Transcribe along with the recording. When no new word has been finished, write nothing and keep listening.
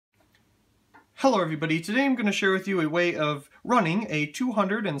Hello everybody, today I'm going to share with you a way of running a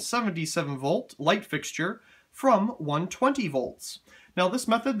 277 volt light fixture from 120 volts. Now this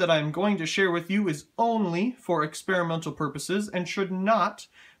method that I'm going to share with you is only for experimental purposes and should not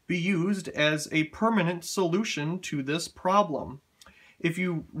be used as a permanent solution to this problem. If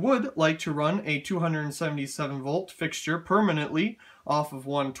you would like to run a 277 volt fixture permanently off of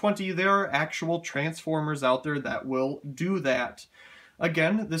 120, there are actual transformers out there that will do that.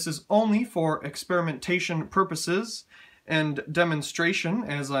 Again, this is only for experimentation purposes and demonstration,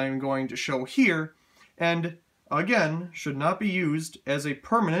 as I'm going to show here, and again, should not be used as a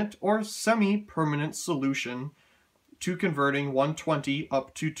permanent or semi-permanent solution to converting 120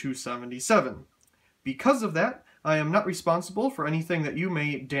 up to 277. Because of that, I am not responsible for anything that you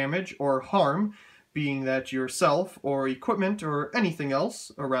may damage or harm, being that yourself or equipment or anything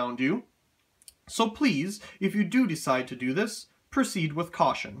else around you. So please, if you do decide to do this, proceed with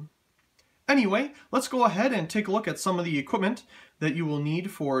caution. Anyway, let's go ahead and take a look at some of the equipment that you will need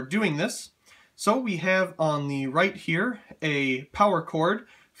for doing this. So we have on the right here a power cord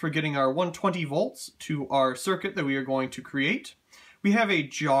for getting our 120 volts to our circuit that we are going to create. We have a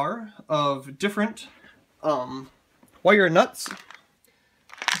jar of different wire nuts.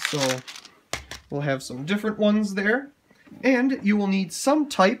 So we'll have some different ones there. And you will need some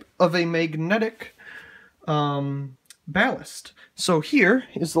type of a magnetic ballast. So here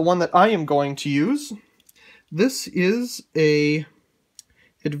is the one that I am going to use. This is a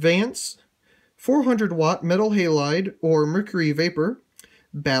advanced 400 watt metal halide or mercury vapor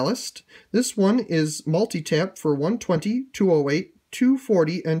ballast. This one is multi-tap for 120, 208,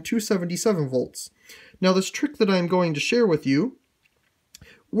 240, and 277 volts. Now this trick that I'm going to share with you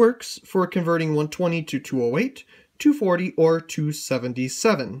works for converting 120 to 208, 240, or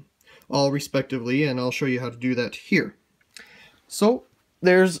 277. All respectively, and I'll show you how to do that here. So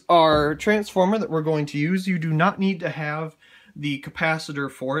there's our transformer that we're going to use. You do not need to have the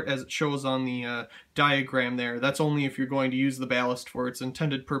capacitor for it as it shows on the diagram there. That's only if you're going to use the ballast for its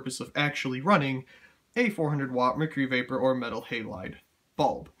intended purpose of actually running a 400 watt mercury vapor or metal halide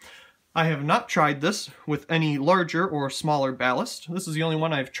bulb. I have not tried this with any larger or smaller ballast. This is the only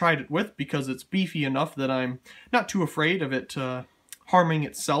one I've tried it with because it's beefy enough that I'm not too afraid of it harming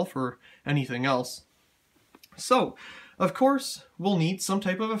itself or anything else. So, of course, we'll need some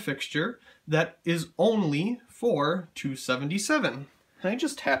type of a fixture that is only for 277. I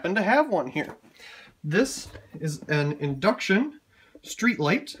just happen to have one here. This is an induction street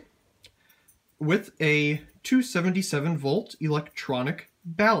light with a 277 volt electronic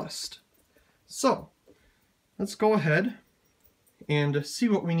ballast. So, let's go ahead and see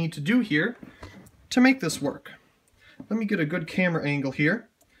what we need to do here to make this work. Let me get a good camera angle here.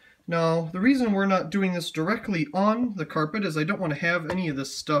 Now, the reason we're not doing this directly on the carpet is I don't want to have any of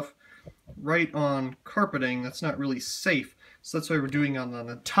this stuff right on carpeting. That's not really safe. So that's why we're doing it on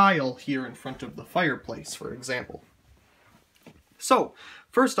the tile here in front of the fireplace, for example. So,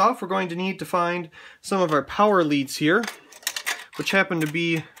 first off, we're going to need to find some of our power leads here, which happen to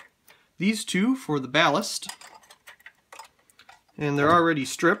be these two for the ballast. And they're already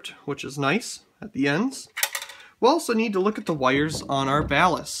stripped, which is nice at the ends. We'll also need to look at the wires on our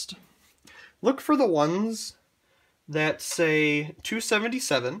ballast. Look for the ones that say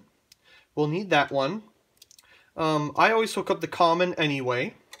 277. We'll need that one. I always hook up the common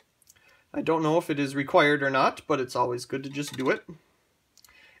anyway. I don't know if it is required or not, but it's always good to just do it.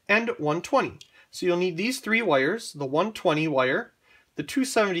 And 120. So you'll need these three wires, the 120 wire, the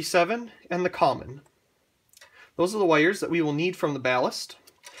 277, and the common. Those are the wires that we will need from the ballast.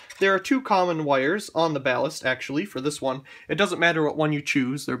 There are two common wires on the ballast, actually, for this one. It doesn't matter what one you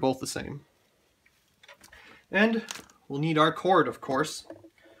choose, they're both the same. And we'll need our cord, of course.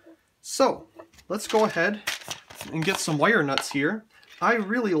 So, let's go ahead and get some wire nuts here. I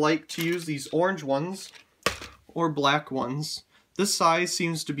really like to use these orange ones or black ones. This size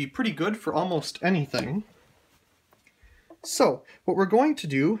seems to be pretty good for almost anything. So, what we're going to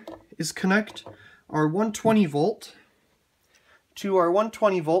do is connect our 120 volt to our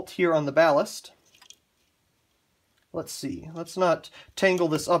 120 volt here on the ballast. Let's see, let's not tangle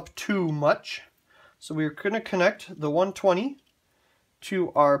this up too much. So we're going to connect the 120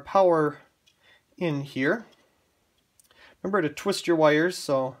 to our power in here. Remember to twist your wires,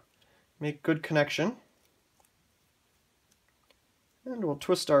 so make good connection. And we'll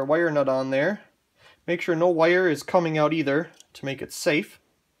twist our wire nut on there. Make sure no wire is coming out either to make it safe.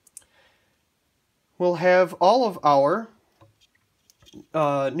 We'll have all of our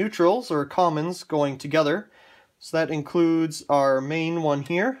neutrals or commons going together. So that includes our main one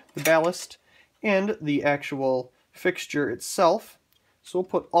here, the ballast, and the actual fixture itself. So we'll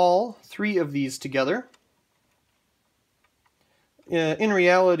put all 3 of these together. In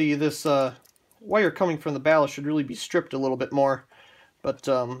reality, this wire coming from the ballast should really be stripped a little bit more. But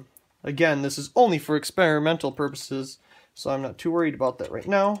again, this is only for experimental purposes, so I'm not too worried about that right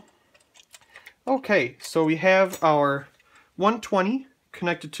now. Okay, so we have our 120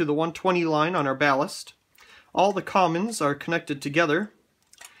 connected to the 120 line on our ballast. All the commons are connected together.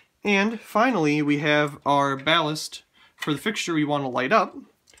 And finally, we have our ballast for the fixture we want to light up.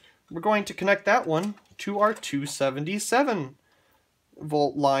 We're going to connect that one to our 277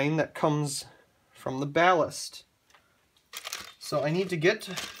 volt line that comes from the ballast. So I need to get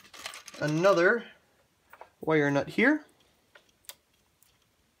another wire nut here.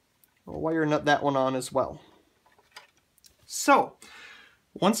 I'll wire nut that one on as well. So,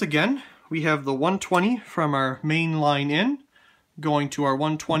 once again, we have the 120 from our main line in, going to our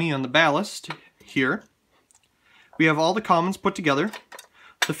 120 on the ballast here. We have all the commons put together.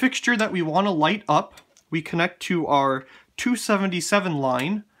 The fixture that we want to light up, we connect to our 277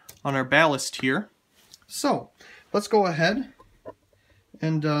 line on our ballast here. So, let's go ahead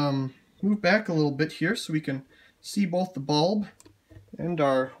and move back a little bit here so we can see both the bulb and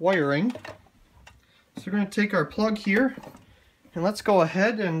our wiring. So we're going to take our plug here and let's go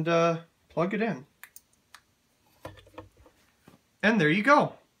ahead and plug it in. And there you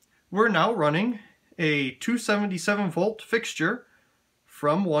go. We're now running a 277 volt fixture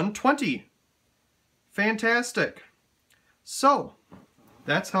from 120. Fantastic. So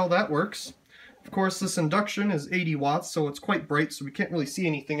that's how that works. Of course, this induction is 80 watts, so it's quite bright, so we can't really see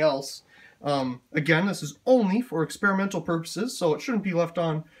anything else. Again, this is only for experimental purposes, so it shouldn't be left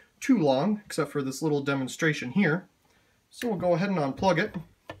on too long, except for this little demonstration here. So we'll go ahead and unplug it.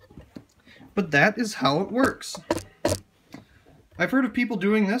 But that is how it works. I've heard of people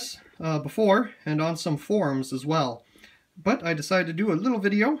doing this before, and on some forums as well. But I decided to do a little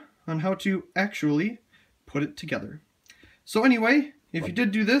video on how to actually put it together. So anyway, if you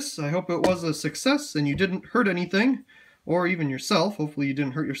did do this, I hope it was a success and you didn't hurt anything, or even yourself. Hopefully you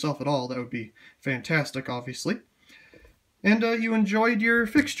didn't hurt yourself at all. That would be fantastic, obviously. And you enjoyed your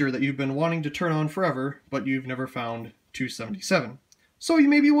fixture that you've been wanting to turn on forever, but you've never found 277. So you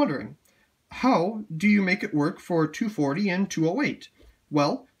may be wondering, how do you make it work for 240 and 208?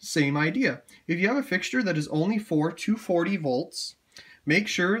 Well, same idea. If you have a fixture that is only for 240 volts, make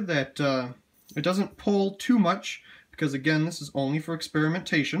sure that it doesn't pull too much, because again, this is only for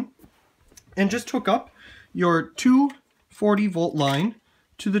experimentation. And just hook up your 240 volt line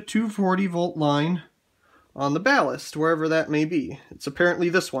to the 240 volt line on the ballast, wherever that may be. It's apparently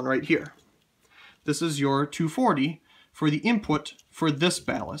this one right here. This is your 240 for the input for this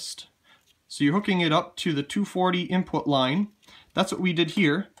ballast. So you're hooking it up to the 240 input line. That's what we did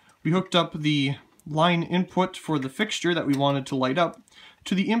here. We hooked up the line input for the fixture that we wanted to light up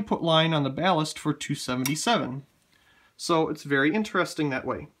to the input line on the ballast for 277. So it's very interesting that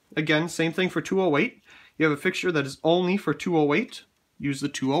way. Again, same thing for 208. You have a fixture that is only for 208, use the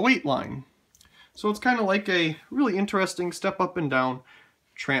 208 line. So it's kind of like a really interesting step up and down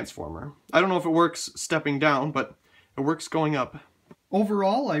transformer. I don't know if it works stepping down, but it works going up.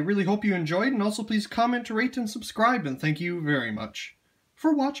 Overall, I really hope you enjoyed, and also please comment, rate, and subscribe, and thank you very much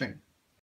for watching.